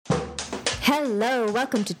Hello,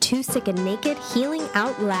 welcome to Too Sick and Naked Healing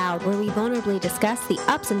Out Loud, where we vulnerably discuss the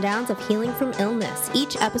ups and downs of healing from illness.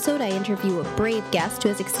 Each episode, I interview a brave guest who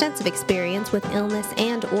has extensive experience with illness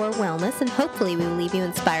and or wellness, and hopefully we will leave you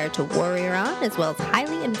inspired to warrior on, as well as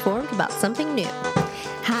highly informed about something new.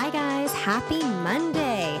 Hi guys, happy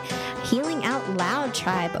Monday! Healing Out Loud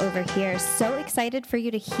tribe over here. So excited for you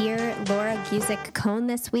to hear Laura Guzik-Kohn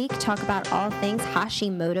this week talk about all things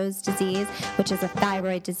Hashimoto's disease, which is a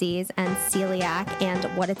thyroid disease, and celiac, and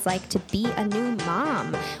what it's like to be a new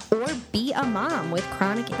mom or be a mom with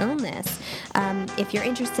chronic illness. If you're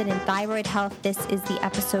interested in thyroid health, this is the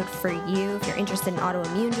episode for you. If you're interested in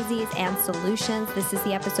autoimmune disease and solutions, this is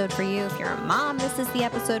the episode for you. If you're a mom, this is the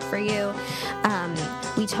episode for you.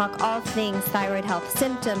 We talk all things thyroid health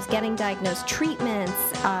symptoms, getting diagnosed, treatments.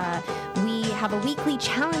 We have a weekly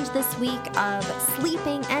challenge this week of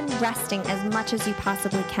sleeping and resting as much as you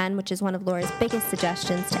possibly can, which is one of Laura's biggest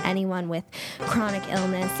suggestions to anyone with chronic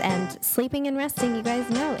illness. And sleeping and resting, you guys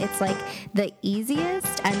know, it's like the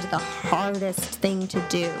easiest and the hardest thing to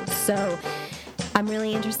do. So I'm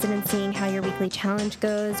really interested in seeing how your weekly challenge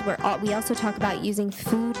goes. We also talk about using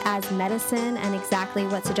food as medicine and exactly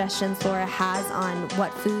what suggestions Laura has on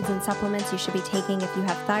what foods and supplements you should be taking if you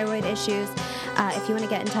have thyroid issues. If you want to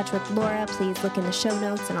get in touch with Laura, please look in the show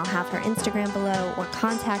notes and I'll have her Instagram below, or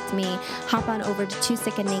contact me. Hop on over to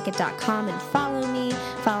toosickandnaked.com and follow me.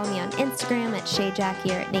 Follow me on Instagram at ShayJackie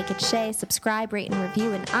or at Naked Shay. Subscribe, rate, and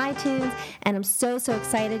review in iTunes. And I'm so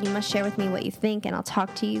excited. You must share with me what you think, and I'll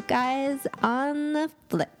talk to you guys on the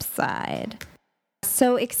flip side.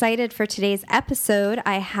 So excited for today's episode.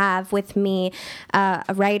 I have with me a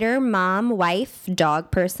writer, mom, wife,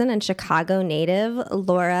 dog person, and Chicago native,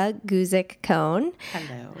 Laura Guzik-Kohn.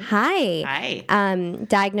 Hello. Hi. Hi.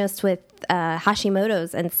 Diagnosed with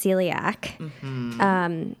Hashimoto's and celiac.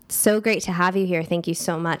 Mm-hmm. So great to have you here. Thank you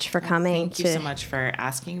so much for coming. Thank you so much for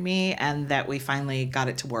asking me, and that we finally got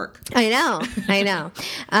it to work. I know.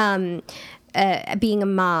 Being a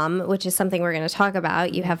mom, which is something we're going to talk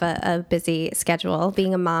about, you have a busy schedule.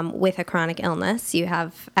 Being a mom with a chronic illness, you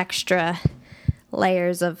have extra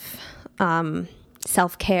layers of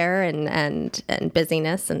self-care and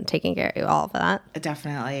busyness and taking care of all of that.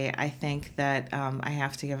 Definitely. I think that I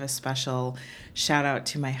have to give a special shout out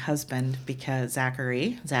to my husband, because Zach,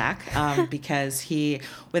 because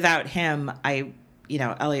without him,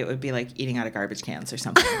 Elliot would be like eating out of garbage cans or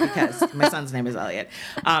something, because my son's name is Elliot.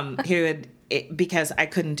 Because I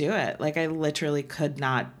couldn't do it. Like, I literally could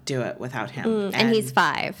not do it without him. And he's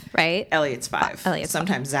 5, right? Elliot's 5.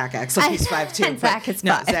 Sometimes 5. Zach acts like he's 5 too. And Zach is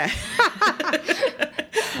 5.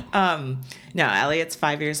 No, Elliot's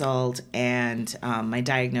 5 years old, and my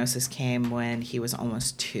diagnosis came when he was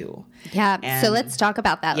almost 2. Yeah, and so let's talk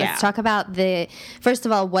about that. Yeah. Let's talk about first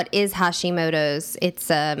of all, what is Hashimoto's?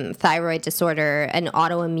 It's a thyroid disorder, an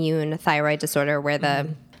autoimmune thyroid disorder where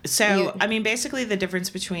basically the difference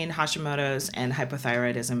between Hashimoto's and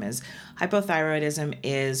hypothyroidism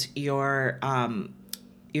is your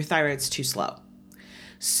thyroid's too slow.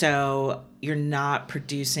 So you're not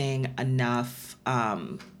producing enough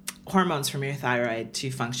hormones from your thyroid to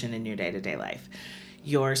function in your day-to-day life.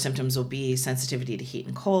 Your symptoms will be sensitivity to heat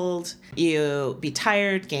and cold. You'll be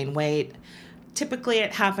tired, gain weight. Typically,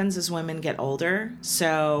 it happens as women get older.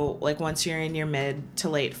 So, like, once you're in your mid to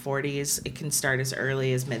late 40s, it can start as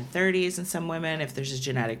early as mid 30s in some women if there's a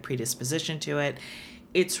genetic predisposition to it.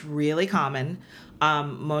 It's really common.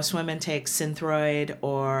 Most women take Synthroid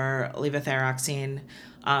or levothyroxine.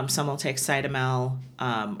 Some will take Cytomel,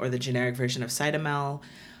 or the generic version of Cytomel.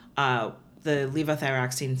 The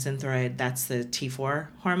levothyroxine, Synthroid, that's the T4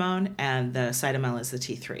 hormone, and the Cytomel is the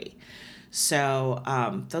T3. So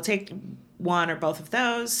they'll take one or both of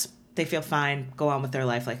those. They feel fine, go on with their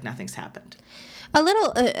life like nothing's happened.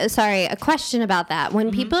 A question about that. When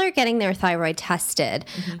people are getting their thyroid tested,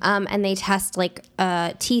 and they test like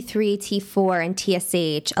T3, T4, and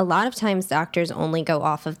TSH, a lot of times doctors only go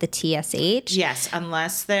off of the TSH. Yes,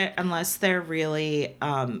 unless there really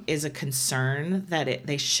is a concern that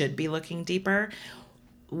they should be looking deeper.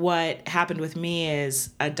 What happened with me is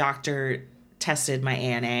a doctor tested my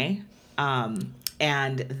ANA,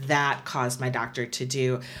 and that caused my doctor to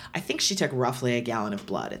do, I think she took roughly a gallon of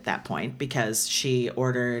blood at that point, because she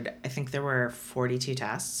ordered, I think there were 42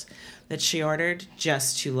 tests that she ordered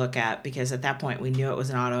just to look at, because at that point we knew it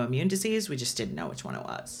was an autoimmune disease. We just didn't know which one it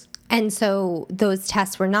was. And so those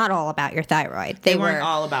tests were not all about your thyroid. They weren't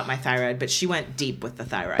all about my thyroid, but she went deep with the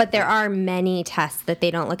thyroid. But there are many tests that they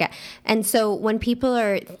don't look at. And so when people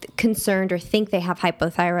are concerned or think they have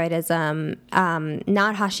hypothyroidism,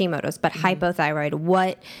 not Hashimoto's, but hypothyroid,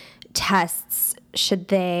 what tests should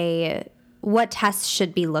they what tests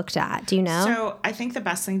should be looked at? Do you know? So I think the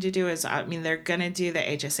best thing to do is, they're going to do the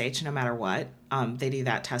HSH no matter what. They do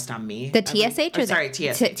that test on me. The TSH?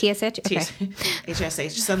 TSH. TSH? Okay.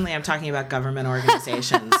 HSH. Suddenly I'm talking about government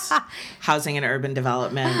organizations, housing and urban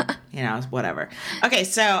development, whatever. Okay,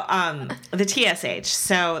 so the TSH.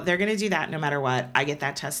 So they're going to do that no matter what. I get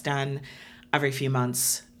that test done every few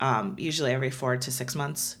months, usually every 4 to 6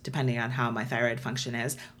 months, depending on how my thyroid function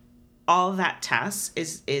is. All that tests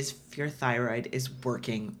is if your thyroid is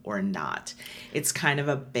working or not. It's kind of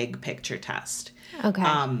a big picture test. Okay.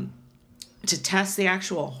 To test the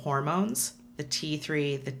actual hormones, the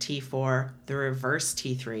T3, the T4, the reverse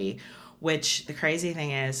T3, which the crazy thing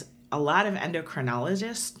is, a lot of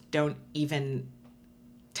endocrinologists don't even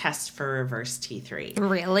test for reverse T3.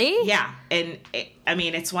 Really? Yeah. And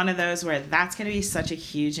it's one of those where that's going to be such a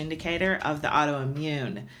huge indicator of the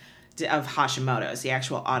autoimmune of Hashimoto's, the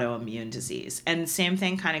actual autoimmune disease. And same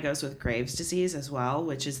thing kind of goes with Graves' disease as well,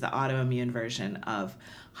 which is the autoimmune version of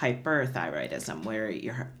hyperthyroidism, where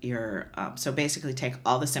you're so basically take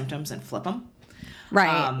all the symptoms and flip them.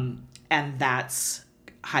 Right. And that's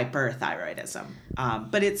hyperthyroidism.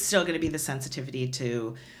 But it's still going to be the sensitivity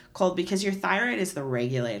to cold, because your thyroid is the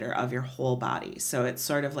regulator of your whole body. So it's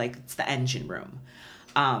sort of like it's the engine room.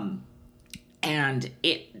 And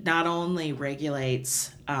it not only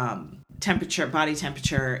regulates temperature, body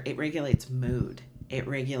temperature, it regulates mood. It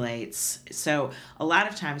regulates. So a lot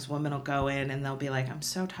of times women will go in and they'll be like, I'm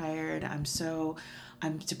so tired. I'm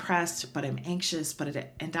depressed, but I'm anxious.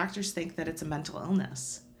 And doctors think that it's a mental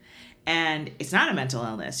illness. And it's not a mental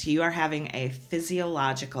illness. You are having a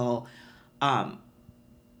physiological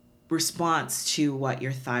response to what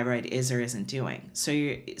your thyroid is or isn't doing. So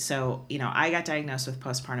I got diagnosed with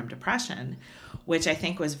postpartum depression, which I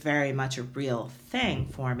think was very much a real thing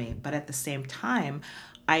for me. But at the same time,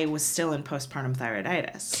 I was still in postpartum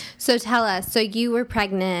thyroiditis. So tell us, so you were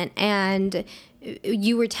pregnant and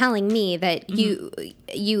you were telling me that you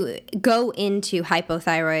go into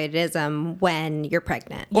hypothyroidism when you're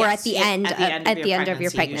pregnant, or yes, at the end of your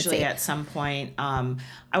pregnancy. Usually at some point,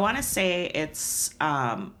 I want to say it's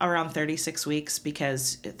around 36 weeks,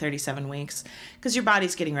 37 weeks, because your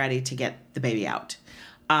body's getting ready to get the baby out.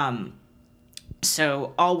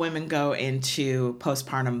 So all women go into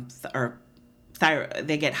postpartum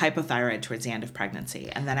they get hypothyroid towards the end of pregnancy.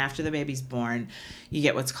 And then after the baby's born, you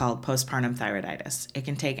get what's called postpartum thyroiditis. It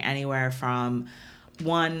can take anywhere from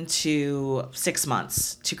 1 to 6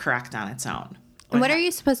 months to correct on its own. And what are you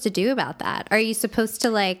supposed to do about that? Are you supposed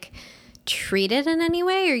to treat it in any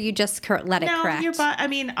way, or you just let it correct?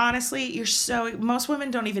 Honestly, most women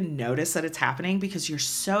don't even notice that it's happening because you're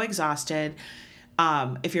so exhausted.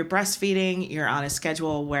 If you're breastfeeding, you're on a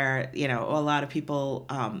schedule where, a lot of people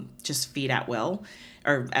just feed at will,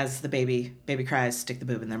 or as the baby cries, stick the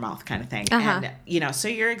boob in their mouth kind of thing. Uh-huh. And, so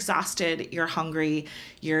you're exhausted, you're hungry,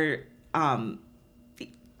 you're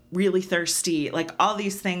really thirsty, like all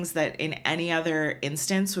these things that in any other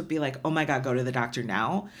instance would be like, oh my God, go to the doctor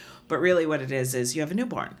now. But really what it is you have a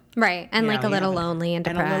newborn. Right. And a little lonely and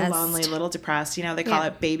depressed. And a little lonely, a little depressed. They call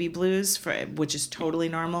it baby blues, which is totally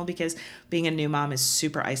normal because being a new mom is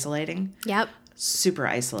super isolating. Yep. Super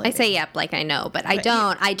isolating. I say yep like I know, but I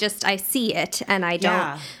don't. I see it, and I don't.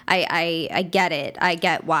 Yeah. I get it. I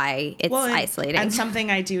get why it's isolating. And something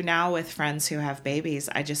I do now with friends who have babies,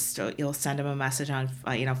 you'll send them a message on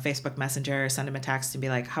Facebook Messenger, or send them a text and be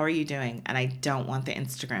like, how are you doing? And I don't want the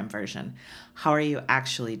Instagram version. How are you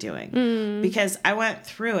actually doing? Because I went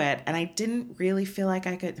through it and I didn't really feel like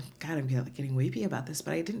I could, God, I'm getting weepy about this,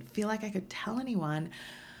 but I didn't feel like I could tell anyone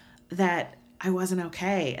that I wasn't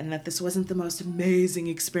okay, and that this wasn't the most amazing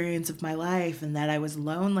experience of my life, and that I was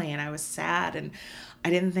lonely and I was sad, and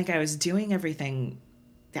I didn't think I was doing everything.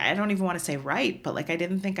 I don't even want to say right, but I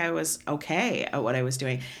didn't think I was okay at what I was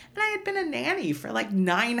doing. And I had been a nanny for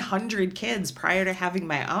 900 kids prior to having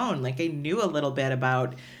my own. I knew a little bit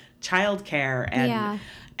about childcare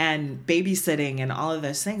and babysitting and all of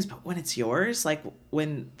those things. But when it's yours,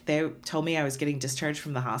 when they told me I was getting discharged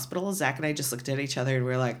from the hospital, Zach and I just looked at each other and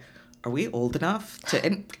we were like, are we old enough to,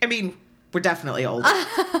 and we're definitely old.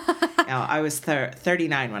 I was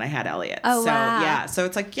 39 when I had Elliot. Oh, so wow. Yeah, so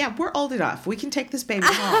it's we're old enough. We can take this baby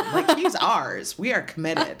home. He's ours. We are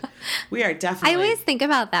committed. We are definitely. I always think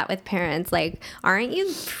about that with parents. Aren't you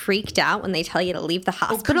freaked out when they tell you to leave the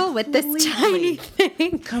hospital with this tiny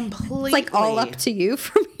thing? Completely. It's all up to you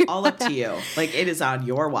from here. All up to you. It is on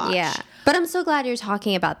your watch. Yeah. But I'm so glad you're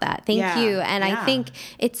talking about that. Thank you. And I think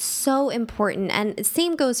it's so important. And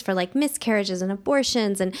same goes for like miscarriages and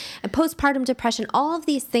abortions and postpartum depression. All of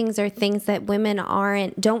these things are things that women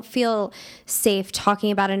don't feel safe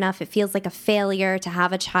talking about enough. It feels like a failure to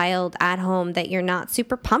have a child at home that you're not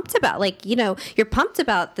super pumped about. Like, you know, you're pumped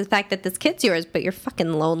about the fact that this kid's yours, but you're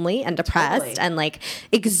fucking lonely and depressed and like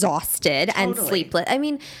exhausted and sleepless. I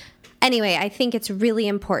mean, anyway, I think it's really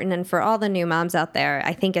important. And for all the new moms out there,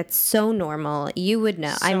 I think it's so normal. You would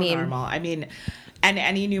know. So normal. I mean, and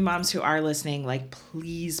any new moms who are listening, like,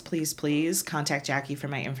 please, please, please contact Jackie for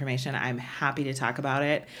my information. I'm happy to talk about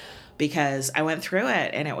it because I went through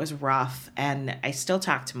it and it was rough. And I still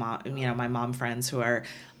talk to my mom friends who are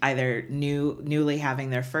either newly having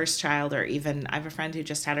their first child, or even I have a friend who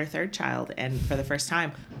just had her third child and for the first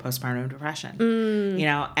time postpartum depression. You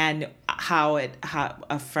know, and how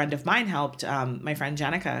a friend of mine helped, my friend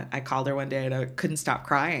Jenica. I called her one day and I couldn't stop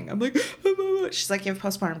crying. I'm like, she's like, you have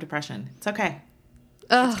postpartum depression. It's okay.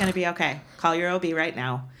 It's gonna be okay. Call your OB right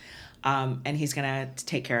now. And he's going to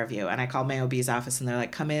take care of you. And I called my OB's office and they're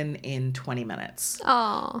like, come in 20 minutes.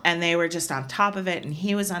 Oh. And they were just on top of it and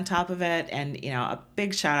he was on top of it. And, you know, a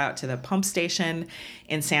big shout out to the pump station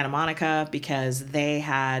in Santa Monica because they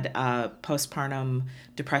had a postpartum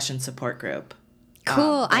depression support group.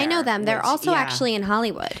 Cool. I know them. They're also actually in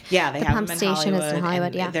Hollywood. Yeah, they have pump them in station Hollywood. Is in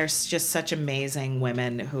Hollywood. Yeah. There's just such amazing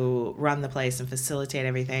women who run the place and facilitate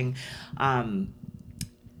everything.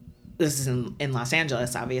 This is in Los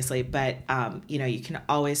Angeles, obviously, but, you know, you can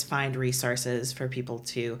always find resources for people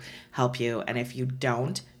to help you. And if you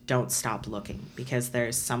don't stop looking because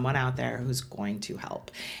there's someone out there who's going to help.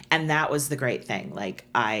 And that was the great thing. Like,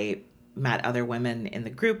 I met other women in the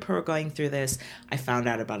group who were going through this. I found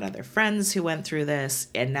out about other friends who went through this.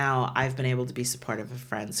 And now I've been able to be supportive of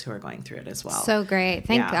friends who are going through it as well. So great.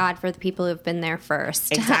 Thank God for the people who've been there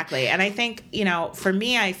first. Exactly. And I think, you know, for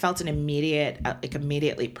me, I felt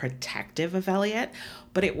immediately protective of Elliot,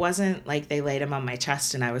 but it wasn't like they laid him on my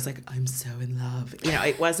chest and I was like, I'm so in love. You know,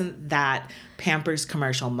 it wasn't that Pampers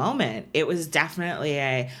commercial moment. It was definitely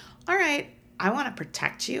all right, I want to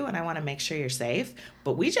protect you and I want to make sure you're safe,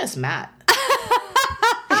 but we just met.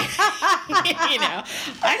 You know,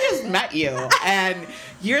 I just met you and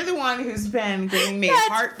you're the one who's been giving me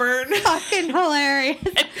heartburn. Fucking hilarious.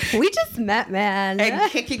 We just met, man.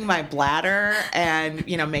 And kicking my bladder and,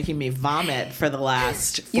 you know, making me vomit for the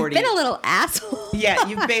last 40 You've been a little asshole. Yeah,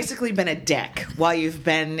 you've basically been a dick while you've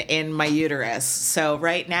been in my uterus. So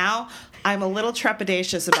right now, I'm a little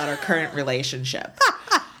trepidatious about our current relationship.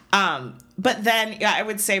 But then, yeah, I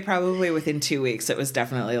would say probably within 2 weeks, it was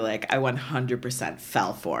definitely like I 100%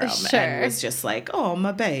 fell for him and was just like, oh,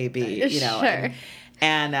 my baby, you know. Sure.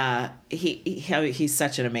 And he's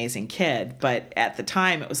such an amazing kid. But at the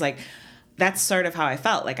time, it was like, that's sort of how I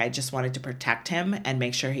felt. Like I just wanted to protect him and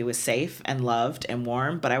make sure he was safe and loved and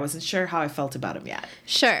warm. But I wasn't sure how I felt about him yet.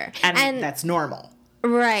 Sure. And that's normal.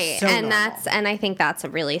 Right. So and normal. and I think that's a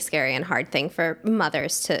really scary and hard thing for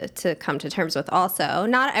mothers to come to terms with also.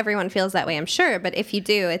 Not everyone feels that way, I'm sure, but if you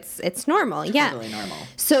do, it's normal. Yeah. Totally normal.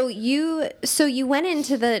 So you went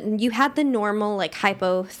into you had the normal like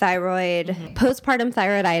hypothyroid, postpartum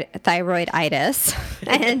thyroiditis,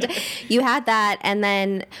 and you had that, and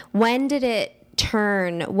then when did it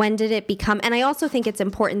turn? When did it become? And I also think it's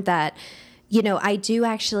important that, you know,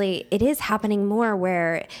 it is happening more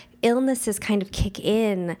where illnesses kind of kick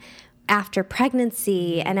in after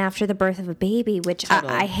pregnancy and after the birth of a baby, which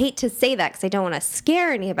totally. I hate to say that because I don't want to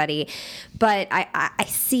scare anybody, but I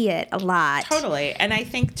see it a lot. Totally. And I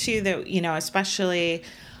think, too, that, you know, especially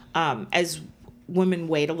as women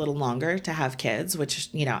wait a little longer to have kids, which,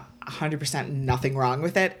 you know, 100% nothing wrong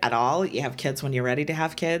with it at all. You have kids when you're ready to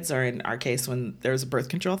have kids, or in our case, when there's a birth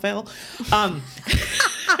control fail.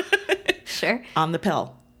 Sure. On the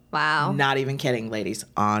pill. Wow. Not even kidding, ladies.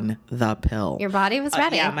 On the pill. Your body was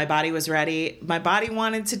ready. Yeah, my body was ready. My body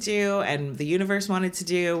wanted to do, and the universe wanted to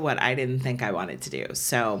do what I didn't think I wanted to do.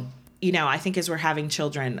 So, you know, I think as we're having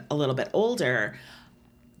children a little bit older,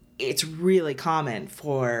 it's really common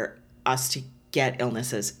for us to get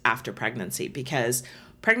illnesses after pregnancy because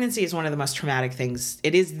pregnancy is one of the most traumatic things.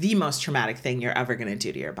 It is the most traumatic thing you're ever going to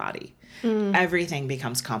do to your body. Everything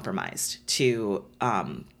becomes compromised to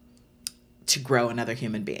grow another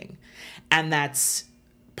human being. And that's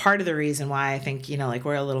part of the reason why I think, you know, like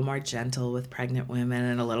we're a little more gentle with pregnant women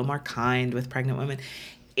and a little more kind with pregnant women.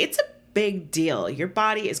 It's a big deal. Your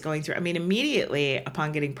body is going through, I mean, immediately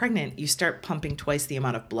upon getting pregnant, you start pumping twice the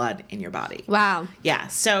amount of blood in your body. Wow. Yeah.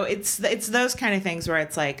 So it's those kind of things where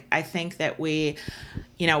it's like, I think that we,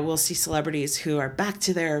 you know, we'll see celebrities who are back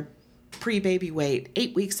to their pre-baby weight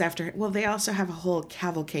 8 weeks after. Well, they also have a whole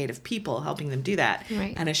cavalcade of people helping them do that,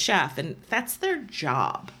 right. and a chef, and that's their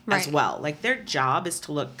job as well. Like, their job is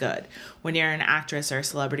to look good. When you're an actress or a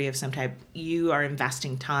celebrity of some type, you are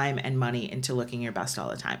investing time and money into looking your best all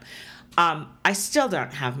the time. I still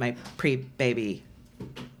don't have my pre-baby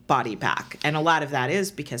body back, and a lot of that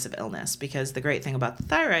is because of illness, because the great thing about the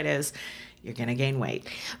thyroid is you're going to gain weight.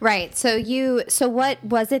 Right. So what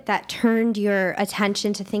was it that turned your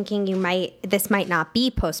attention to thinking this might not be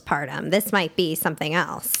postpartum, this might be something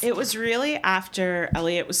else? It was really after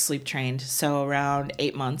Elliot was sleep trained, so around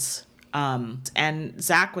 8 months. And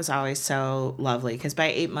Zach was always so lovely, because by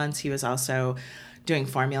 8 months he was also doing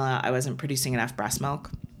formula. I wasn't producing enough breast milk.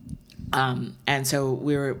 And so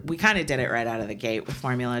we kind of did it right out of the gate with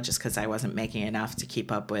formula, just because I wasn't making enough to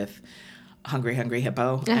keep up with Hungry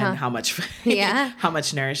Hippo and how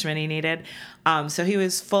much nourishment he needed. So he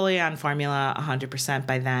was fully on formula 100%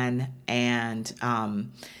 by then.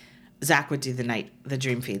 And, Zach would do the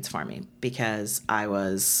dream feeds for me, because I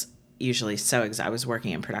was usually I was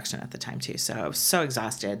working in production at the time too. So I was so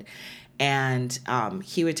exhausted, and,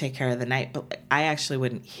 he would take care of the night, but I actually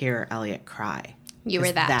wouldn't hear Elliot cry. You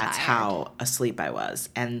were that That's tired. how asleep I was.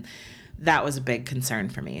 And that was a big concern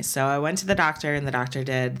for me. So I went to the doctor, and the doctor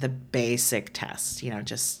did the basic test,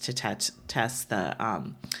 just to test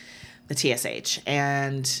the TSH.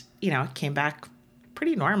 And, it came back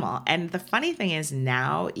pretty normal. And the funny thing is,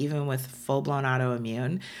 now, even with full-blown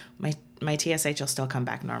autoimmune, my TSH will still come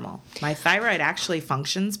back normal. My thyroid actually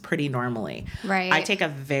functions pretty normally. Right. I take a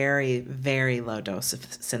very, very low dose of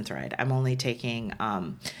Synthroid. I'm only taking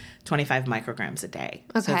 25 micrograms a day.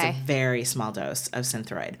 Okay. So it's a very small dose of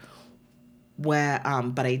Synthroid. But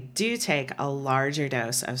I do take a larger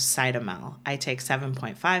dose of Cytomel. I take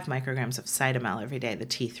 7.5 micrograms of Cytomel every day, the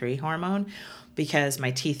T3 hormone, because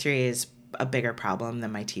my T3 is a bigger problem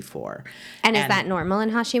than my T4. And is that normal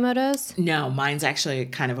in Hashimoto's? No, mine's actually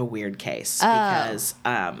kind of a weird case, because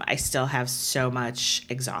I still have so much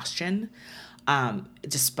exhaustion.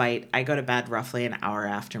 Despite I go to bed roughly an hour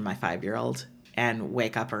after my 5-year-old and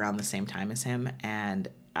wake up around the same time as him, and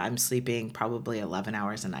I'm sleeping probably 11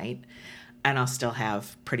 hours a night, and I'll still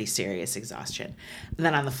have pretty serious exhaustion. And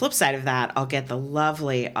then on the flip side of that, I'll get the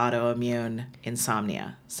lovely autoimmune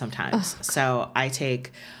insomnia sometimes. So I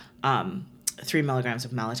take 3 milligrams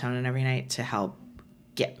of melatonin every night to help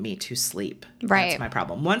get me to sleep. Right. That's my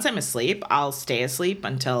problem. Once I'm asleep, I'll stay asleep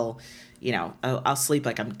until, I'll sleep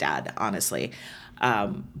like I'm dead, honestly.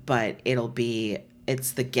 But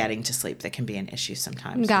it's the getting to sleep that can be an issue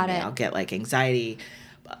sometimes. Got it. I'll get like anxiety,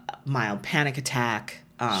 mild panic attack.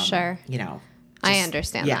 Sure. I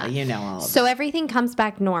understand that. Yeah, all of So that. everything comes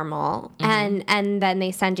back normal, and then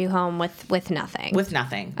they send you home with nothing. With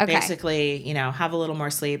nothing. Okay. Basically, have a little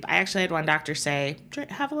more sleep. I actually had one doctor say,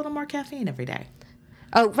 have a little more caffeine every day.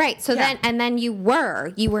 Oh, right. So Yeah. then you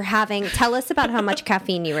were having, tell us about how much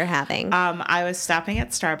caffeine you were having. I was stopping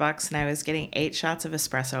at Starbucks, and I was getting 8 shots of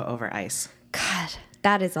espresso over ice. God,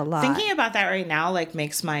 that is a lot. Thinking about that right now,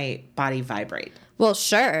 makes my body vibrate. Well,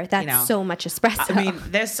 sure. That's so much espresso. I mean,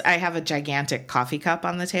 I have a gigantic coffee cup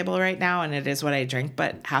on the table right now, and it is what I drink,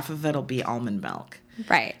 but half of it'll be almond milk.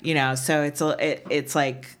 Right. So it's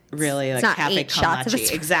like really It's like not cafe 8 shots of Kamachi.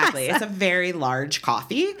 espresso. Exactly. It's a very large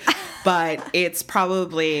coffee, but it's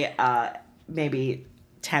probably maybe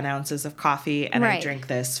 10 ounces of coffee, and Right. I drink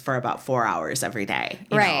this for about 4 hours every day,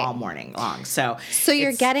 Right. all morning long. So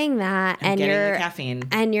you're getting that, and getting you're the caffeine,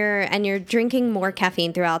 and you're drinking more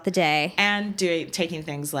caffeine throughout the day, and taking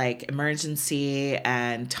things like Emergency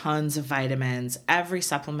and tons of vitamins, every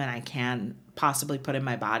supplement I can possibly put in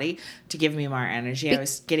my body to give me more energy. I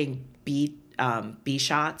was getting B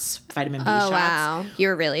shots, vitamin B shots. Oh, wow.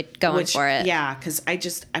 You're really going for it. Yeah, because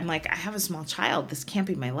I'm like, I have a small child. This can't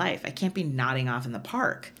be my life. I can't be nodding off in the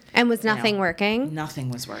park. And was nothing working?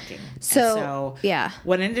 Nothing was working. So, yeah.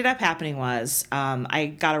 What ended up happening was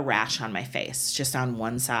I got a rash on my face, just on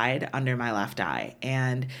one side under my left eye.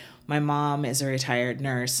 And my mom is a retired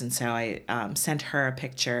nurse, and so I sent her a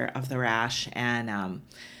picture of the rash, and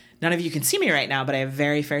none of you can see me right now, but I have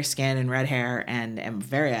very fair skin and red hair and am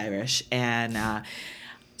very Irish. And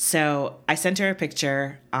so I sent her a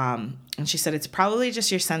picture, and she said, it's probably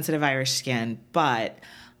just your sensitive Irish skin, but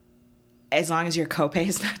as long as your copay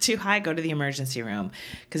is not too high, go to the emergency room,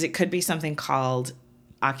 because it could be something called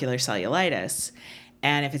ocular cellulitis.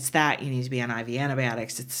 And if it's that, you need to be on IV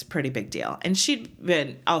antibiotics. It's a pretty big deal. And she'd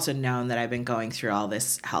been also known that I've been going through all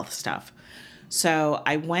this health stuff. So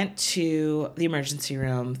I went to the emergency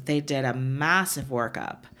room. They did a massive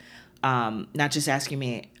workup, not just asking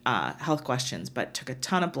me health questions, but took a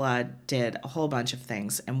ton of blood, did a whole bunch of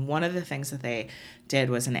things. And one of the things that they did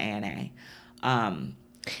was an ANA. An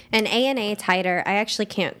ANA titer, I actually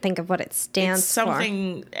can't think of what it stands for.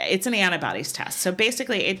 It's an antibodies test. So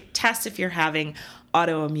basically it tests if you're having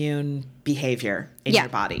autoimmune behavior in your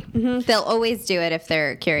body. Mm-hmm. They'll always do it if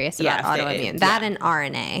they're curious about autoimmune. And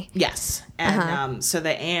RNA. Yes. And so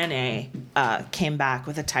the ANA came back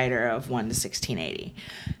with a titer of 1 to 1680.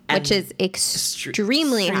 Which is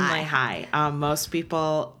extremely high. Most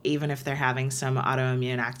people, even if they're having some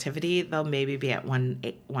autoimmune activity, they'll maybe be at 1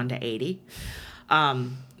 to 80.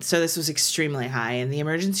 So this was extremely high. And the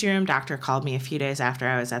emergency room doctor called me a few days after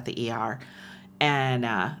I was at the ER. And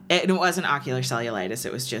it wasn't ocular cellulitis.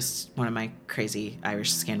 It was just one of my crazy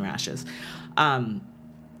Irish skin rashes. And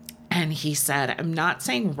he said, I'm not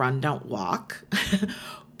saying run, don't walk,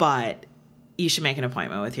 but you should make an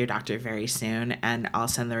appointment with your doctor very soon, and I'll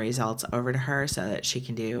send the results over to her so that she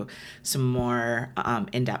can do some more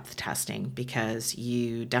in-depth testing, because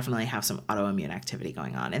you definitely have some autoimmune activity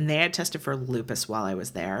going on. And they had tested for lupus while I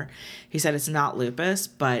was there. He said, it's not lupus,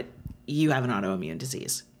 but you have an autoimmune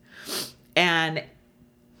disease. And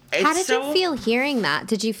how did you feel hearing that?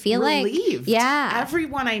 Did you feel relieved? Yeah.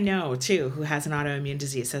 Everyone I know, too, who has an autoimmune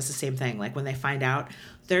disease says the same thing. Like, when they find out,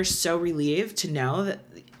 they're so relieved to know that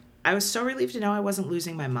I was so relieved to know I wasn't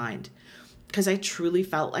losing my mind, because I truly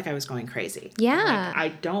felt like I was going crazy. Yeah. Like, I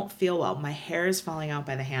don't feel well. My hair is falling out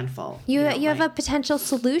by the handful. You have a potential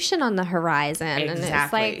solution on the horizon. Exactly. And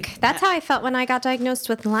it's like, that's how I felt when I got diagnosed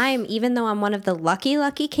with Lyme. Even though I'm one of the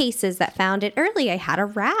lucky cases that found it early, I had a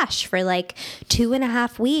rash for like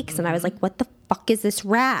 2.5 weeks. And I was like, what the fuck is this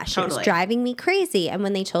rash? Totally. It was driving me crazy. And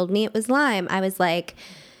when they told me it was Lyme, I was like,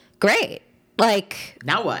 great. Like,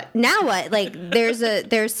 now what? Like, there's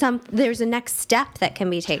a next step that can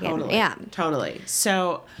be taken. Totally. Yeah. Totally.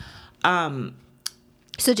 So, so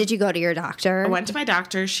did you go to your doctor? I went to my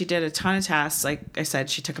doctor. She did a ton of tests. Like I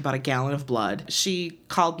said, she took about a gallon of blood. She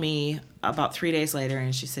called me about 3 days later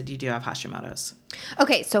and she said, you do have Hashimoto's.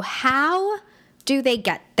 Okay. So how do they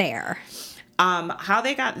get there? How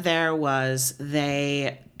they got there was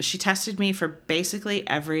she tested me for basically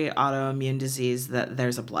every autoimmune disease that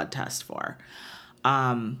there's a blood test for.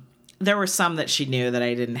 There were some that she knew that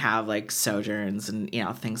I didn't have, like Sjögren's and,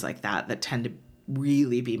 things like that tend to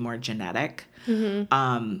really be more genetic. Mm-hmm.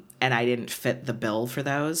 And I didn't fit the bill for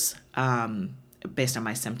those, based on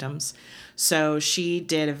my symptoms. So she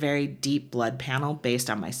did a very deep blood panel based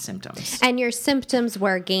on my symptoms. And your symptoms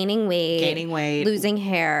were gaining weight, losing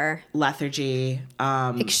hair, lethargy,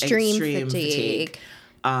 extreme fatigue.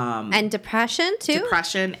 And depression too?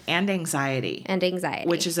 Depression and anxiety.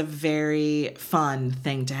 Which is a very fun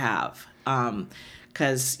thing to have.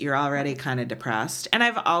 Because you're already kind of depressed. And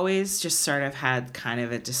I've always just sort of had kind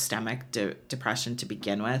of a systemic depression to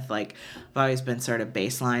begin with. Like, I've always been sort of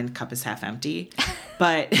baseline, cup is half empty.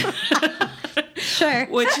 But... Sure.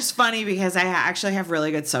 Which is funny because I actually have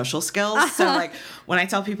really good social skills. So, like, when I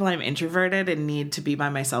tell people I'm introverted and need to be by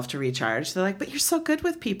myself to recharge, they're like, but you're so good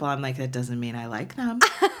with people. I'm like, that doesn't mean I like them.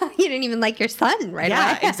 You didn't even like your son right away.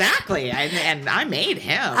 Yeah, exactly. And I made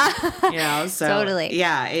him, so. Totally.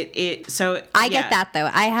 Yeah, I get that, though.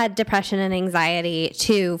 I had depression and anxiety,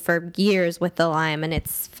 too, for years with the Lyme, and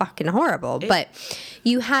it's fucking horrible. But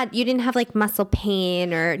you didn't have, like, muscle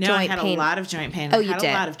pain or joint pain? No, I had a lot of joint pain. Oh, I had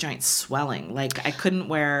a lot of joint swelling. Like, I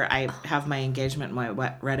couldn't I have my engagement, my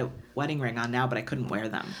red wedding ring on now, but I couldn't wear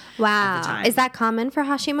them. Wow. At the time. Is that common for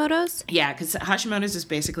Hashimoto's? Yeah, because Hashimoto's is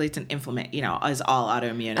basically, it's an inflammation, as all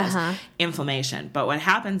autoimmune is, inflammation. But what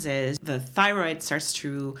happens is the thyroid starts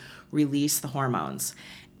to release the hormones.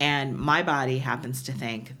 And my body happens to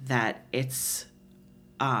think that it's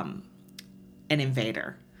an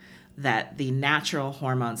invader, that the natural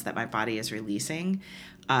hormones that my body is releasing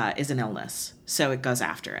is an illness. So it goes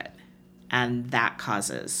after it. And that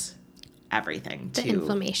causes everything the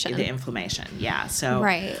inflammation. The inflammation, yeah. So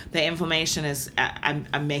the inflammation is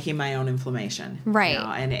I'm making my own inflammation, right?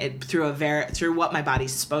 And it through what my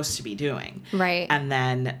body's supposed to be doing, right? And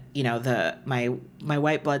then my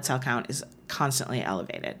white blood cell count is constantly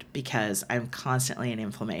elevated because I'm constantly in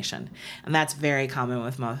inflammation, and that's very common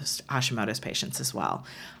with most Hashimoto's patients as well.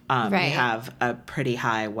 We have a pretty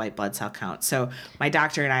high white blood cell count. So my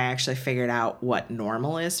doctor and I actually figured out what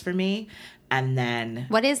normal is for me. And then...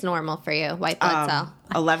 What is normal for you, white blood cell?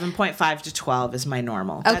 11.5 to 12 is my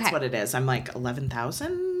normal. Okay. That's what it is. I'm like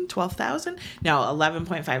 11,000, 12,000? No,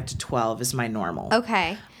 11.5 to 12 is my normal.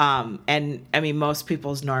 Okay. And I mean, most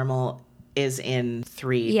people's normal is in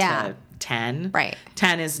 3 to 10. Right.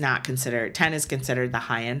 10 is considered the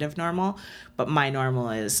high end of normal, but my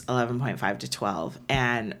normal is 11.5 to 12.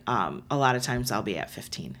 And a lot of times I'll be at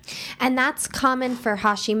 15. And that's common for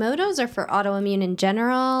Hashimoto's or for autoimmune in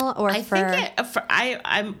general, or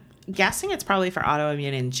I'm guessing it's probably for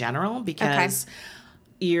autoimmune in general because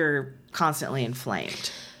you're constantly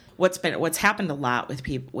inflamed. What's happened a lot with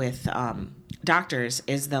people with doctors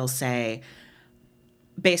is they'll say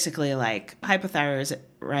basically like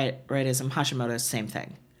hypothyroidism, Hashimoto's, same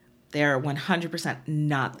thing. They're 100%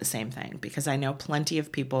 not the same thing, because I know plenty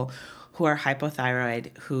of people who are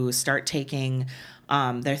hypothyroid who start taking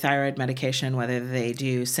their thyroid medication, whether they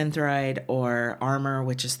do Synthroid or Armour,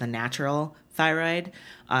 which is the natural thyroid.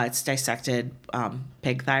 It's dissected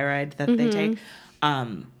pig thyroid that they take.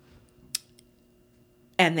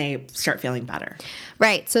 And they start feeling better.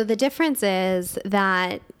 Right. So the difference is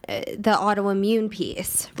that the autoimmune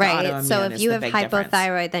piece, right? So if you have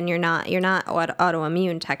hypothyroid, then you're not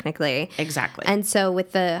autoimmune technically. Exactly. And so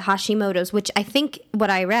with the Hashimoto's, which I think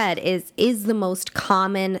what I read is the most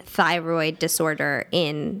common thyroid disorder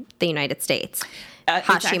in the United States.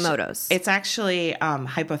 Hashimoto's. It's actually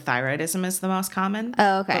hypothyroidism is the most common.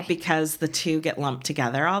 Oh, okay. But because the two get lumped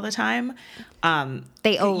together all the time,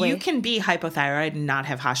 you can be hypothyroid and not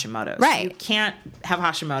have Hashimoto's. Right. You can't have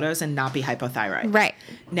Hashimoto's and not be hypothyroid. Right.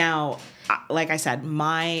 Now, like I said,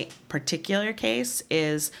 my particular case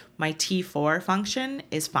is my T4 function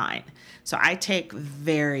is fine. So I take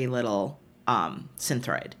very little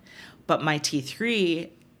Synthroid, but my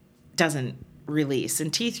T3 doesn't release. And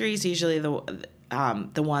T3 is usually the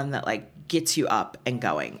one that like gets you up and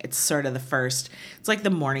going. It's sort of it's like the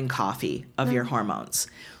morning coffee of your hormones.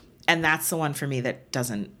 And that's the one for me that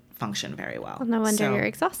doesn't function very well. No wonder you're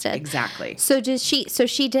exhausted. Exactly. So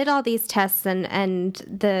she did all these tests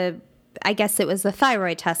and I guess it was the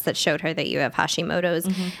thyroid test that showed her that you have Hashimoto's.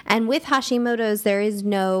 Mm-hmm. And with Hashimoto's, there is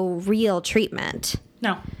no real treatment.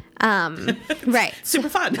 No. Right. Super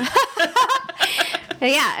fun.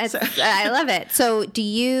 Yeah, I love it. So do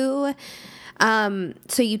you...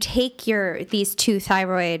 so you take these two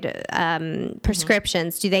thyroid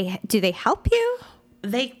prescriptions. Mm-hmm. Do they help you?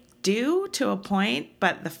 They do to a point,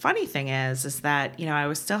 but the funny thing is that, I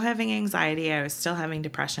was still having anxiety, I was still having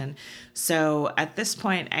depression. So at this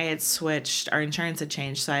point I had switched, our insurance had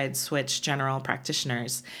changed, so I had switched general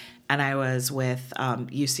practitioners, and I was with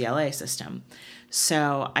UCLA system.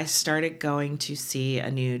 So I started going to see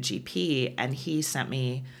a new GP, and he sent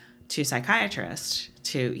me to a psychiatrist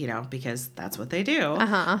because that's what they do.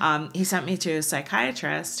 Uh-huh. He sent me to a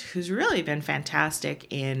psychiatrist who's really been fantastic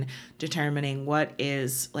in determining what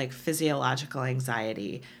is like physiological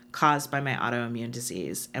anxiety caused by my autoimmune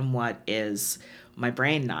disease and what is my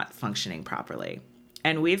brain not functioning properly.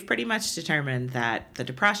 And we've pretty much determined that the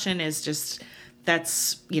depression is just,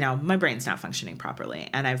 my brain's not functioning properly.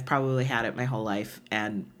 And I've probably had it my whole life,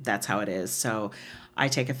 and that's how it is. So I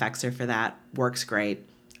take Effexor for that. Works great.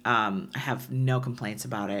 I have no complaints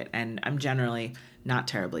about it, and I'm generally not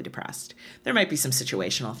terribly depressed. There might be some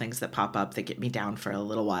situational things that pop up that get me down for a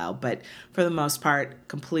little while, but for the most part,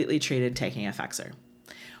 completely treated taking Effexor.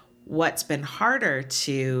 What's been harder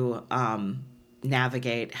to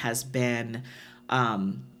navigate has been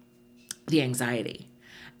the anxiety.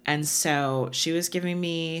 And so she was giving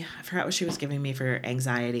me, I forgot what she was giving me for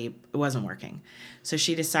anxiety. It wasn't working. So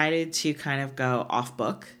she decided to kind of go off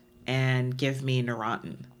book and give me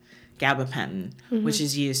Neurontin, gabapentin, mm-hmm. which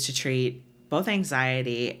is used to treat both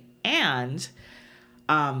anxiety and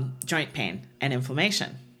joint pain and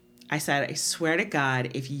inflammation. I said, I swear to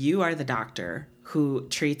God, if you are the doctor who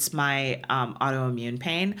treats my autoimmune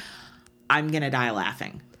pain, I'm going to die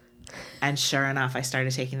laughing. And sure enough, I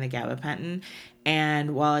started taking the gabapentin.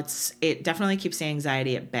 And while it definitely keeps the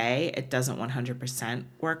anxiety at bay, it doesn't 100%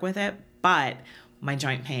 work with it. But my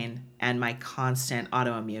joint pain and my constant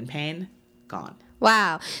autoimmune pain, gone.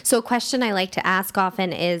 Wow. So a question I like to ask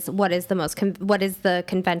often is, what is the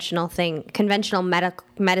conventional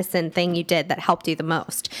medicine thing you did that helped you the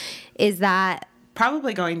most? Is that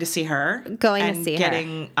probably going to see her,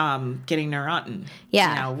 getting Neurontin?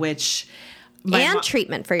 Yeah. Which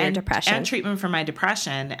treatment for your depression. And treatment for my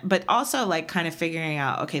depression, but also like kind of figuring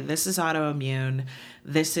out, okay, this is autoimmune,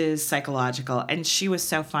 this is psychological. And she was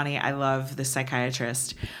so funny. I love the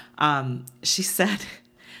psychiatrist.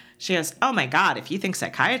 She goes, oh my God, if you think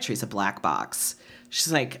psychiatry is a black box,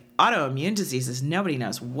 she's like, autoimmune diseases, nobody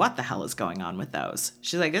knows what the hell is going on with those.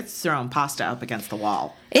 She's like, it's throwing pasta up against the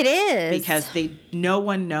wall. It is. Because no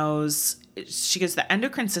one knows. She goes, the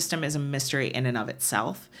endocrine system is a mystery in and of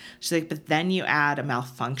itself. She's like, but then you add a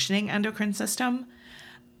malfunctioning endocrine system,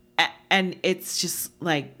 and it's just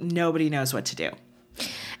like nobody knows what to do.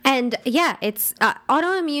 And yeah, it's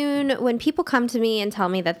autoimmune. When people come to me and tell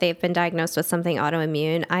me that they've been diagnosed with something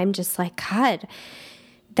autoimmune, I'm just like, God,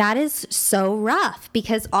 that is so rough,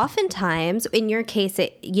 because oftentimes in your case,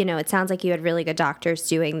 it sounds like you had really good doctors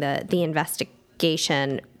doing the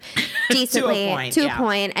investigation decently to a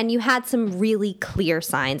point, and you had some really clear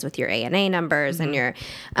signs with your ANA numbers and your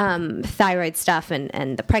thyroid stuff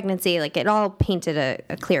and the pregnancy. Like, it all painted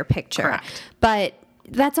a clear picture. Correct. But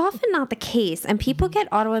that's often not the case, and people get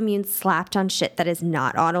autoimmune slapped on shit that is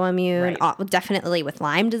not autoimmune. Right. Definitely with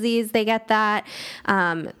Lyme disease, they get that.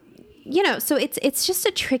 So it's just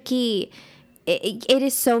a tricky. It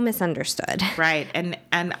is so misunderstood. Right.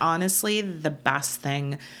 And honestly, the best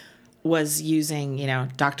thing was using,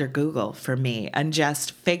 Dr. Google for me, and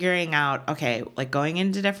just figuring out, okay, like going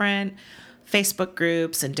into different Facebook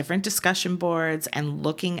groups and different discussion boards and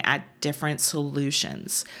looking at different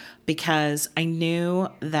solutions, because I knew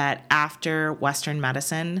that after Western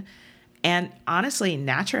medicine and honestly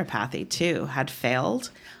naturopathy too had failed,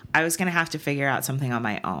 I was going to have to figure out something on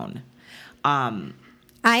my own.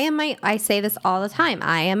 I say this all the time.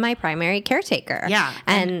 I am my primary caretaker. Yeah.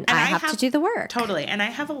 And I have to do the work. Totally. And I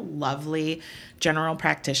have a lovely general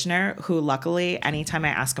practitioner who, luckily, anytime I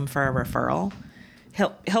ask him for a referral,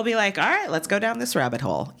 he'll be like, all right, let's go down this rabbit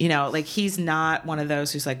hole. Like, he's not one of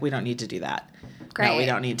those who's like, we don't need to do that. Great. No, we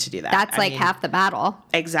don't need to do that. That's half the battle.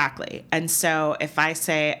 Exactly. And so if I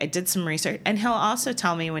say I did some research, and he'll also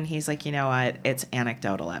tell me when he's like, you know what, it's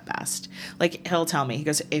anecdotal at best. Like, he'll tell me, he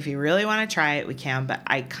goes, if you really want to try it, we can, but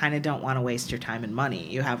I kind of don't want to waste your time and money.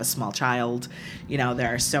 You have a small child.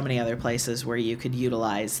 There are so many other places where you could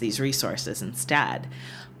utilize these resources instead.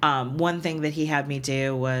 One thing that he had me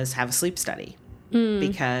do was have a sleep study.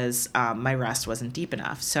 Because my rest wasn't deep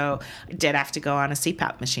enough. So I did have to go on a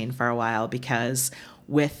CPAP machine for a while, because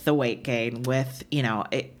with the weight gain,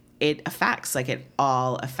 it affects, it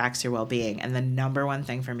all affects your well-being. And the number one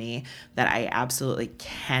thing for me that I absolutely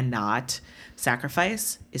cannot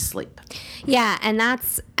sacrifice is sleep. Yeah, and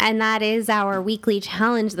that is our weekly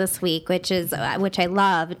challenge this week, which I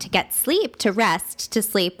love, to get sleep, to rest, to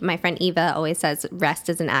sleep. My friend Eva always says rest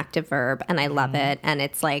is an active verb, and I love it. And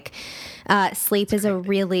it's like sleep is a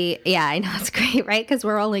really, I know, it's great, right? Because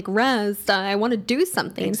we're all like, rest, I want to do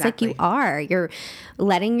something. Exactly. It's like you're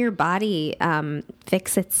letting your body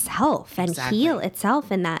fix itself and heal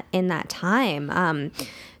itself in that time.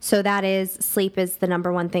 So that is, sleep is the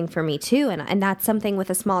number one thing for me too. And that's something with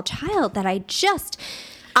a small child that I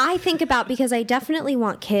think about, because I definitely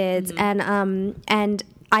want kids, and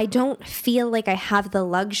I don't feel like I have the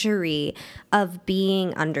luxury of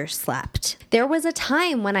being underslept. There was a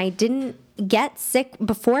time when I didn't get sick,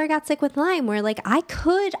 before I got sick with Lyme, where I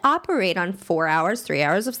could operate on 4 hours, 3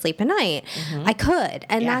 hours of sleep a night. I could.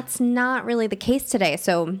 And that's not really the case today.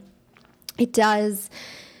 So it does,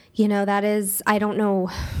 that is, I don't know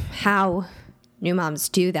how new moms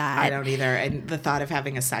do that. I don't either. And the thought of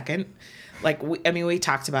having a second, we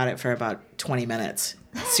talked about it for about 20 minutes.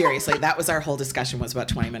 Seriously, that was our whole discussion, was about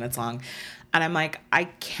 20 minutes long. And I'm like, I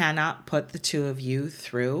cannot put the two of you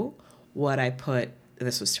through what I put,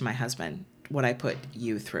 this was to my husband, what I put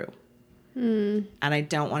you through. And I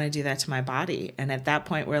don't want to do that to my body. And at that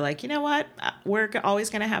point, we're like, you know what? We're always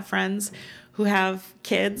going to have friends who have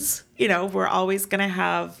kids. We're always going to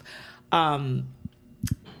have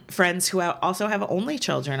friends who also have only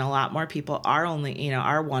children. A lot more people are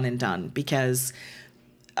are one and done, because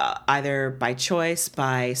either by choice,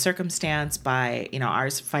 by circumstance, by,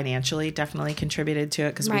 ours financially definitely contributed to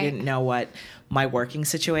it, because we didn't know what my working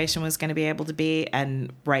situation was going to be able to be.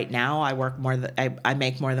 And right now I work more I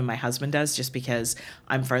make more than my husband does, just because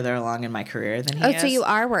I'm further along in my career than he is. So you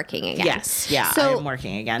are working again? Yes. Yeah. So, I'm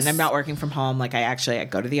working again. And I'm not working from home. I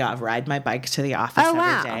go to the ride my bike to the office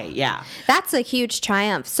every day. Yeah. That's a huge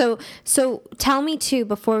triumph. So tell me too,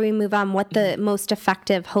 before we move on, what the most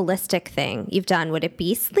effective holistic thing you've done. Would it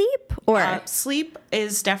be sleep, or? Sleep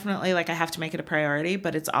is definitely, I have to make it a priority,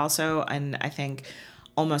 but it's also, and I think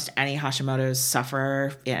almost any Hashimoto's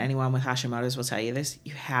sufferer, anyone with Hashimoto's will tell you this,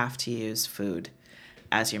 you have to use food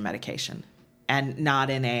as your medication. And not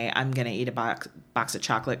in I'm going to eat a box of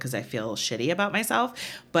chocolate because I feel shitty about myself,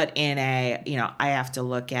 but in I have to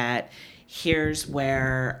look at, here's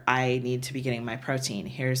where I need to be getting my protein.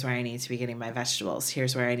 Here's where I need to be getting my vegetables.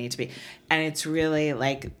 Here's where I need to be. And it's really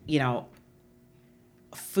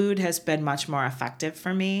food has been much more effective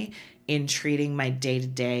for me in treating my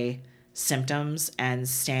day-to-day symptoms and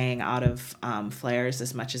staying out of flares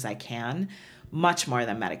as much as I can, much more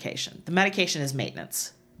than medication. The medication is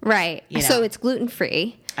maintenance. Right. So it's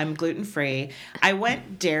gluten-free. I'm gluten-free. I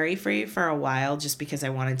went dairy-free for a while just because I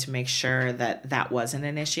wanted to make sure that wasn't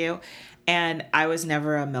an issue. And I was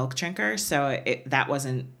never a milk drinker, so that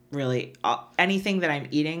wasn't really anything that I'm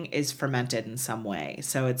eating is fermented in some way.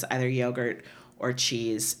 So it's either yogurt or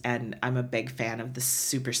cheese, and I'm a big fan of the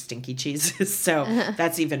super stinky cheeses, so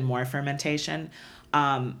that's even more fermentation.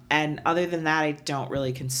 And other than that, I don't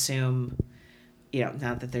really consume,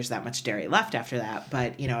 not that there's that much dairy left after that,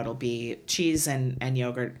 but, it'll be cheese and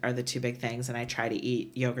yogurt are the two big things, and I try to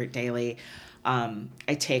eat yogurt daily.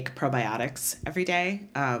 I take probiotics every day.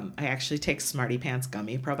 I actually take Smarty Pants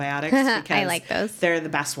gummy probiotics because I like those. They're the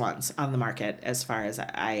best ones on the market as far as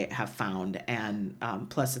I have found. And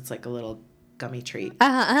plus it's like a little gummy treat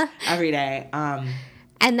every day. And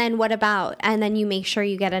then and then you make sure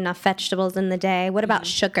you get enough vegetables in the day. What about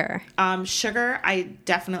sugar? Sugar, I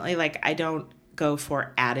definitely I don't go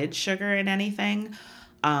for added sugar in anything.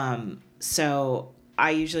 So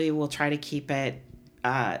I usually will try to keep it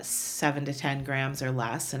 7 to 10 grams or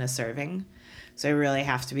less in a serving. So I really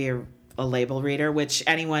have to be a label reader, which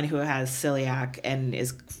anyone who has celiac and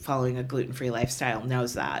is following a gluten-free lifestyle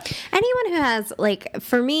knows that. Anyone who has,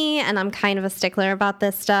 for me, and I'm kind of a stickler about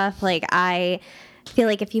this stuff, I feel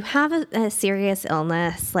like if you have a serious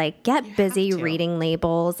illness, get busy reading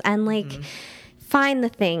labels and find the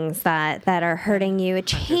things that are hurting you. It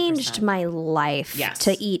changed 100%. my life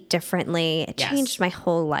to eat differently. It changed my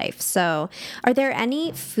whole life. So are there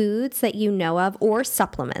any foods that you know of or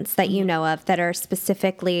supplements that you know of that are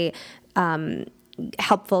specifically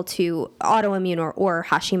helpful to autoimmune or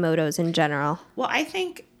Hashimoto's in general? Well, I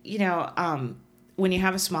think, when you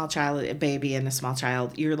have a small child, a baby and a small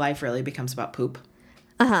child, your life really becomes about poop.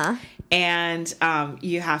 And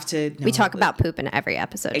you have to know. We talk about poop in every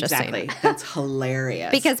episode. Exactly. Just so you know. That's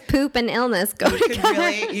hilarious. Because poop and illness go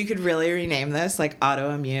together. You could really rename this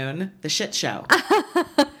autoimmune, the shit show.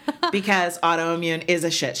 Because autoimmune is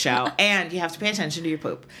a shit show and you have to pay attention to your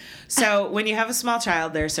poop. So when you have a small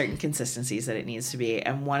child, there are certain consistencies that it needs to be.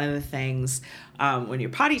 And one of the things when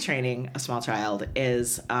you're potty training a small child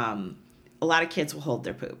is a lot of kids will hold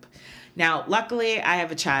their poop. Now, luckily, I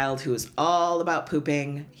have a child who is all about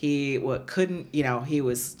pooping. He he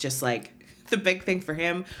was just the big thing for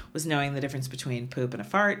him was knowing the difference between poop and a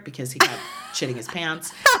fart because he kept shitting his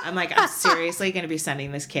pants. I'm seriously going to be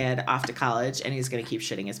sending this kid off to college and he's going to keep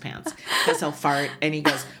shitting his pants because he'll fart and he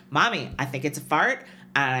goes, "Mommy, I think it's a fart."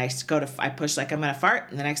 And I push I'm going to fart.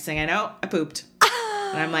 And the next thing I know, I pooped.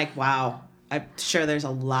 And I'm like, wow. I'm sure there's a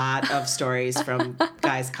lot of stories from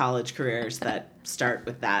guys' college careers that start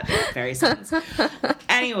with that very sentence.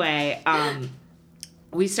 Anyway, I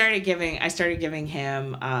started giving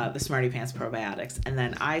him the Smarty Pants probiotics, and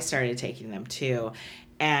then I started taking them too.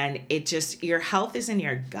 And your health is in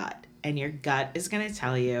your gut, and your gut is going to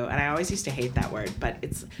tell you, and I always used to hate that word, but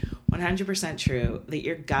it's 100% true that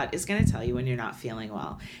your gut is going to tell you when you're not feeling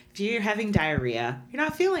well. If you're having diarrhea, you're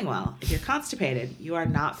not feeling well. If you're constipated, you are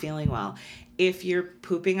not feeling well. If you're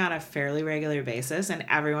pooping on a fairly regular basis, and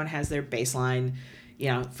everyone has their baseline,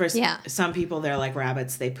 some people, they're like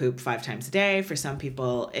rabbits, they poop 5 times a day. For some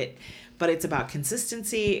people, but it's about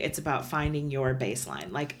consistency. It's about finding your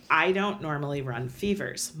baseline. I don't normally run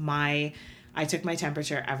fevers. I took my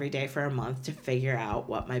temperature every day for a month to figure out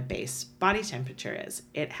what my base body temperature is.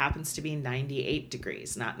 It happens to be 98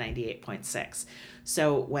 degrees, not 98.6.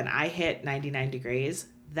 So when I hit 99 degrees,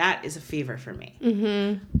 that is a fever for me.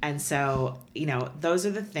 Mm-hmm. And so, those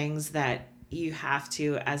are the things that you have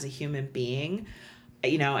to, as a human being,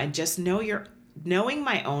 and just knowing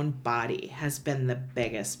my own body has been the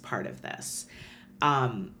biggest part of this.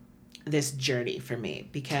 This journey for me,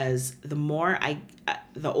 because the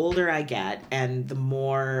older I get and the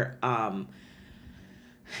more, I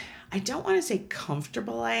don't want to say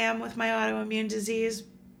comfortable I am with my autoimmune disease,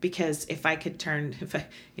 because if I could turn back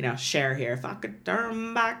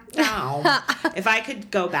now, if I could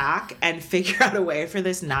go back and figure out a way for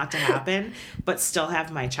this not to happen, but still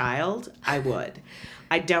have my child, I would.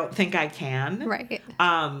 I don't think I can. Right.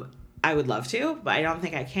 I would love to, but I don't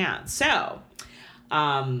think I can. So,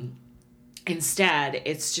 instead,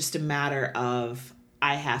 it's just a matter of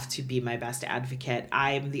I have to be my best advocate.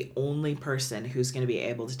 I'm the only person who's going to be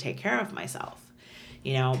able to take care of myself.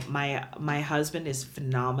 My husband is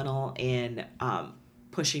phenomenal in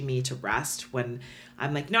pushing me to rest when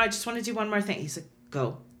I'm like, no, I just want to do one more thing. He's like,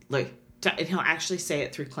 go, look. And he'll actually say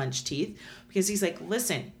it through clenched teeth because he's like,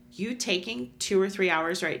 listen, you taking 2 or 3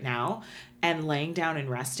 hours right now and laying down and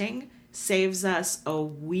resting saves us a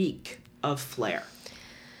week of flare.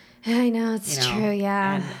 I know, it's true,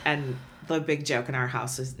 yeah. And the big joke in our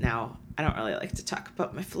house is now I don't really like to talk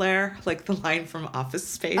about my flare, like the line from Office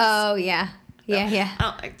Space. Oh, yeah. Yeah. I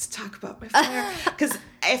don't like to talk about my flare because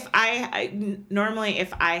if I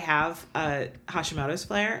have a Hashimoto's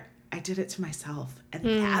flare, I did it to myself. And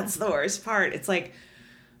that's the worst part. It's like,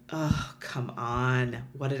 oh, come on.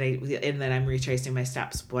 What did I, and then I'm retracing my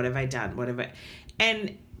steps. What have I done?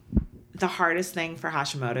 And the hardest thing for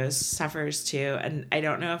Hashimoto's sufferers too, and I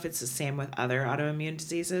don't know if it's the same with other autoimmune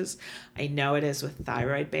diseases. I know it is with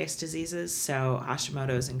thyroid-based diseases. So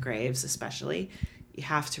Hashimoto's and Graves especially, you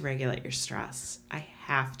have to regulate your stress. I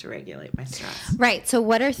have to regulate my stress. Right. So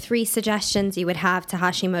what are 3 suggestions you would have to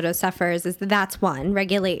Hashimoto sufferers? That's one,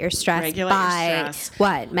 regulate your stress Regulate by your stress.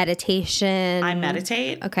 What? Meditation? I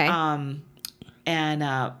meditate. Okay.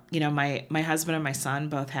 And you know, my husband and my son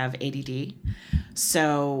both have ADD.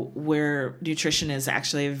 So nutrition is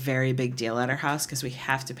actually a very big deal at our house because we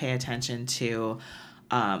have to pay attention to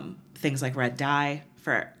things like red dye.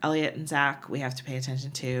 For Elliot and Zach, we have to pay attention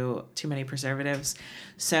to too many preservatives.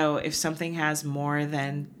 So if something has more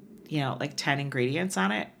than, like 10 ingredients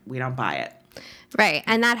on it, we don't buy it. Right.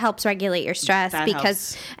 And that helps regulate your stress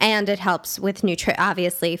and it helps with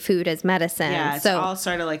obviously food as medicine. Yeah, it's all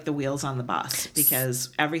sort of like the wheels on the bus because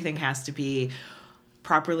everything has to be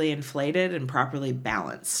properly inflated and properly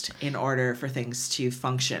balanced in order for things to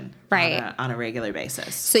function on a regular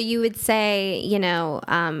basis. So you would say,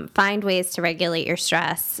 find ways to regulate your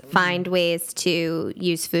stress, find ways to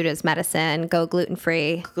use food as medicine, go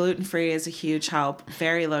gluten-free. Gluten-free is a huge help,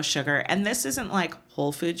 very low sugar. And this isn't like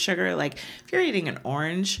whole food sugar. Like if you're eating an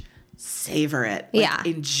orange, savor it.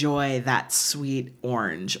 Enjoy that sweet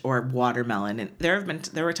orange or watermelon. And there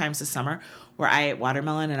were times this summer where I ate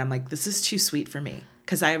watermelon and I'm like, this is too sweet for me.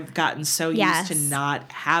 Because I've gotten so used to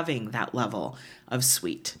not having that level of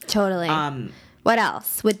sweet. Totally. What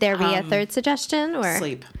else? Would there be a third suggestion? Or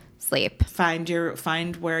sleep.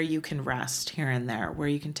 Find where you can rest here and there, where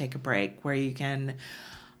you can take a break, where you can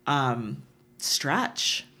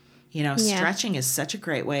stretch. Stretching is such a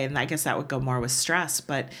great way, and I guess that would go more with stress,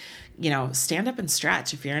 but stand up and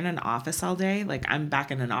stretch. If you're in an office all day, like I'm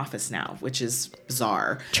back in an office now, which is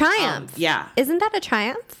bizarre. Triumph. Yeah. Isn't that a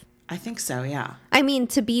triumph? I think so, yeah. I mean,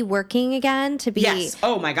 to be working again, to be... Yes.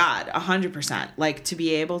 Oh, my God. 100%. Like, to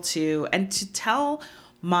be able to... And to tell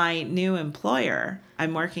my new employer,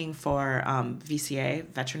 I'm working for VCA,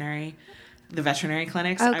 the veterinary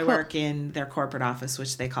clinics. Oh, cool. I work in their corporate office,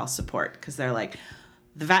 which they call support, because they're like...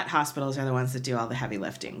 The vet hospitals are the ones that do all the heavy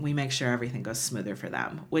lifting. We make sure everything goes smoother for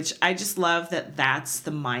them, which I just love that that's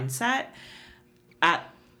the mindset at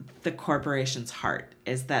the corporation's heart,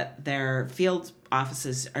 is that their field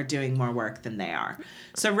offices are doing more work than they are.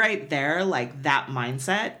 So right there, like that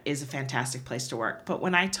mindset is a fantastic place to work. But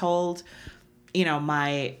when I told,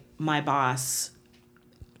 my boss,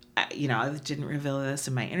 I didn't reveal this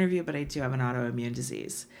in my interview, but I do have an autoimmune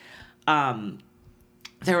disease.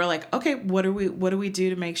 They were like, okay, what do we do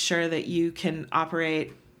to make sure that you can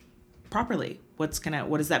operate properly? What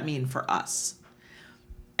does that mean for us?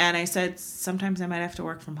 And I said, sometimes I might have to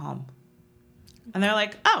work from home. And they're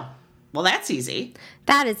like, oh, well, that's easy.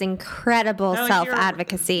 That is incredible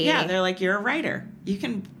self-advocacy. Yeah, they're like, you're a writer. You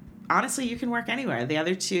can work anywhere. The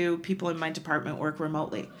other 2 people in my department work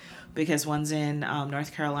remotely because one's in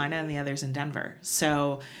North Carolina and the other's in Denver.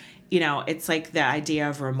 So, it's like the idea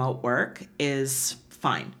of remote work is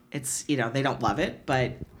fine. It's, they don't love it,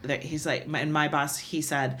 but he's like, and my boss, he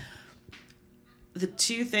said, the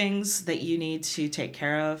 2 things that you need to take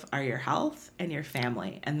care of are your health and your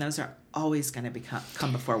family. And those are always going to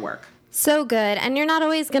come before work. So good. And you're not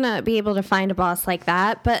always going to be able to find a boss like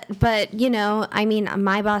that. But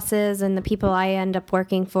my bosses and the people I end up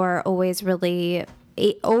working for are always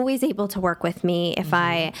able to work with me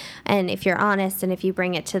if you're honest and if you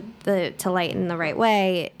bring it to light in the right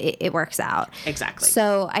way, it works out. Exactly.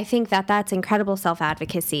 So I think that's incredible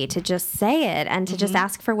self-advocacy to just say it and to just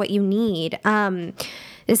ask for what you need.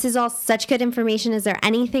 This is all such good information. Is there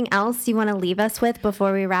anything else you want to leave us with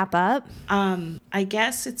before we wrap up? I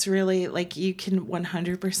guess it's really like you can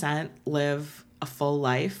 100% live a full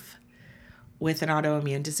life with an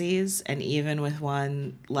autoimmune disease, and even with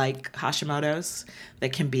one like Hashimoto's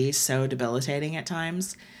that can be so debilitating at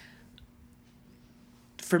times.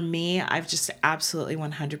 For me, I've just absolutely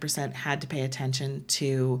 100% had to pay attention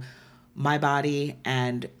to my body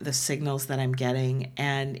and the signals that I'm getting,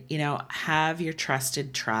 and, have your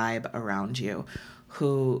trusted tribe around you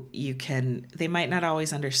who they might not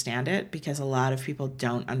always understand it, because a lot of people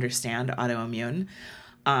don't understand autoimmune.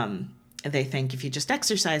 They think if you just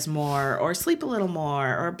exercise more or sleep a little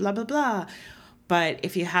more or blah, blah, blah. But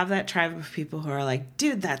if you have that tribe of people who are like,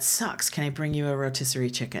 dude, that sucks. Can I bring you a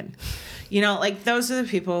rotisserie chicken? Those are the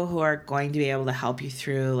people who are going to be able to help you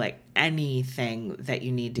through like anything that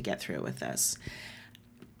you need to get through with this.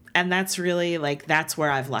 And that's really like, that's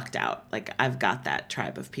where I've lucked out. Like I've got that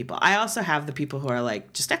tribe of people. I also have the people who are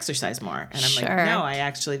like, just exercise more. And I'm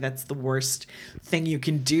like, no, that's the worst thing you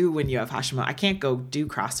can do when you have Hashimoto. I can't go do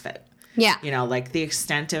CrossFit. Yeah. You know, like the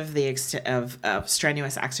extent of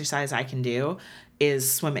strenuous exercise I can do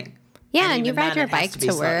is swimming. Yeah. And you ride your bike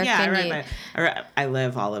to work. Yeah. I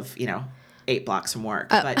live all of, 8 blocks from work.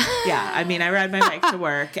 But yeah, I mean, I ride my bike to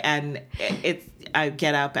work, and I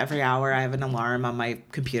get up every hour. I have an alarm on my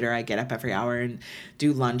computer. I get up every hour and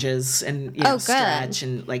do lunges and stretch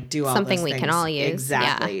and like do all something those we things. can all use.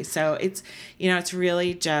 Exactly. Yeah. So it's it's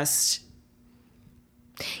really just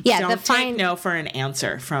don't take no for an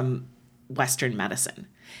answer from Western medicine.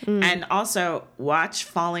 And also watch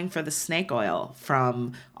Falling for the Snake Oil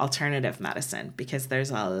from alternative medicine, because there's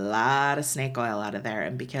a lot of snake oil out of there.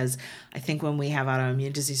 And because I think when we have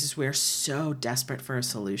autoimmune diseases, we're so desperate for a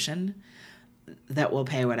solution that we'll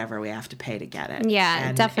pay whatever we have to pay to get it. Yeah,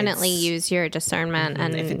 and definitely use your discernment.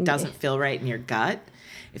 And if it doesn't feel right in your gut,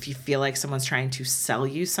 if you feel like someone's trying to sell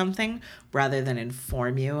you something rather than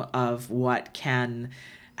inform you of what can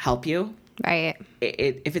help you, right.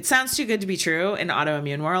 If it sounds too good to be true in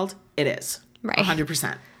autoimmune world, it is. Right.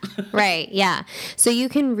 100%. Right. Yeah. So you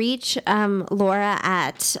can reach Laura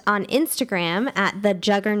on Instagram at the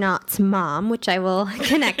Juggernauts Mom, which I will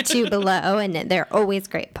connect to below, and they're always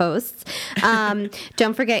great posts.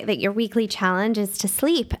 Don't forget that your weekly challenge is to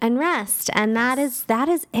sleep and rest, and that is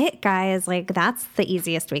it, guys. Like, that's the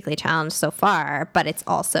easiest weekly challenge so far, but it's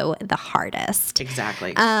also the hardest.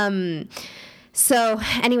 Exactly. So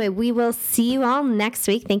anyway, we will see you all next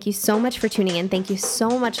week. Thank you so much for tuning in. Thank you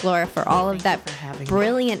so much, Laura, for all of that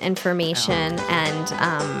brilliant information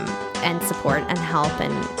and support and help.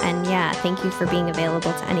 And yeah, thank you for being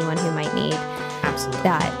available to anyone who might need absolutely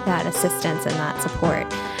that assistance and that support.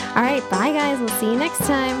 All right, bye guys. We'll see you next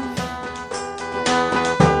time.